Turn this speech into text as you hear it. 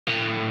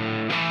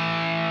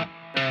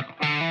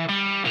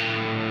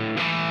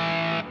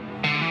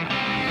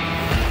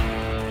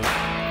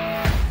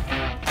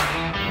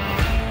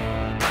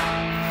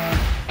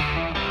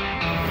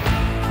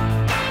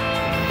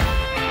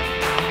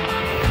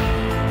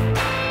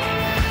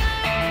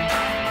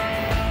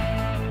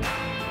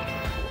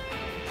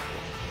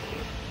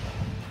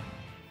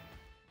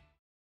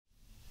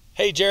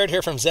Hey, Jared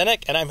here from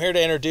Xenic, and I'm here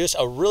to introduce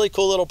a really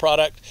cool little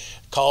product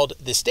called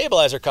the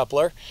Stabilizer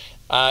Coupler.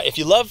 If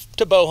you love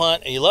to bow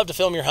hunt and you love to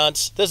film your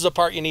hunts, this is a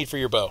part you need for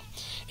your bow.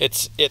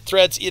 It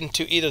threads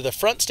into either the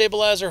front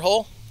stabilizer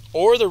hole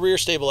or the rear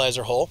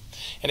stabilizer hole,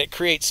 and it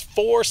creates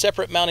 4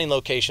 separate mounting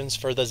locations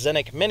for the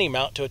Xenic Mini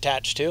Mount to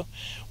attach to,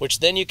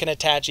 which then you can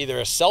attach either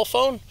a cell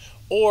phone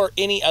or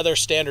any other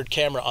standard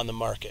camera on the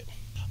market.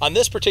 On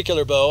this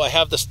particular bow, I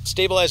have the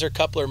stabilizer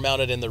coupler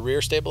mounted in the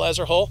rear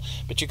stabilizer hole,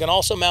 but you can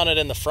also mount it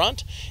in the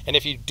front. And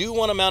if you do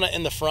want to mount it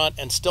in the front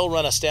and still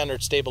run a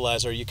standard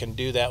stabilizer, you can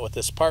do that with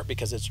this part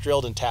because it's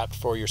drilled and tapped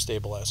for your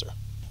stabilizer.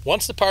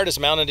 Once the part is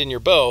mounted in your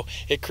bow,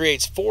 it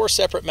creates 4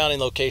 separate mounting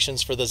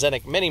locations for the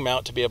Xenic Mini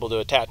Mount to be able to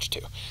attach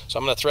to. So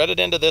I'm going to thread it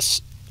into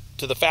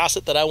to the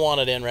facet that I want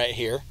it in right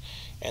here,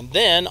 and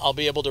then I'll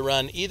be able to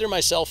run either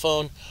my cell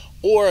phone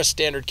or a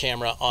standard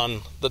camera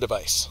on the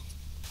device.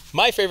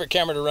 My favorite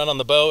camera to run on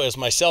the bow is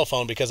my cell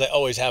phone because I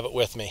always have it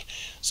with me.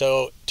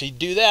 So to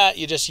do that,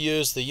 you just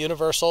use the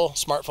universal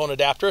smartphone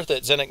adapter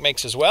that Xenic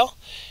makes as well.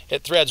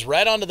 It threads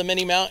right onto the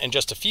mini mount in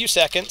just a few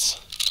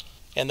seconds.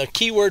 And the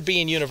key word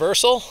being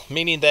universal,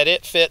 meaning that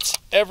it fits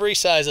every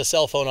size of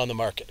cell phone on the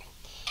market.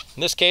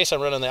 In this case, I'm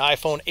running the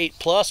iPhone 8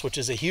 Plus, which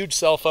is a huge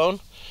cell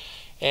phone.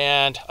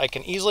 And I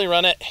can easily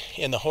run it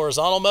in the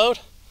horizontal mode,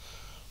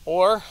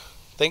 or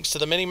thanks to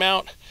the mini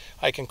mount,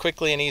 I can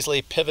quickly and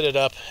easily pivot it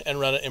up and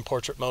run it in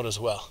portrait mode as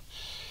well.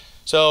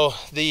 So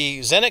the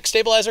Xenic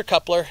Stabilizer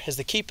Coupler is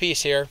the key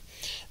piece here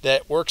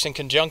that works in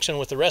conjunction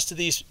with the rest of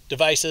these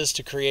devices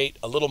to create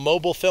a little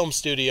mobile film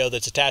studio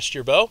that's attached to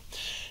your bow.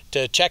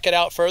 To check it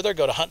out further,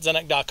 go to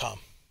huntxenic.com.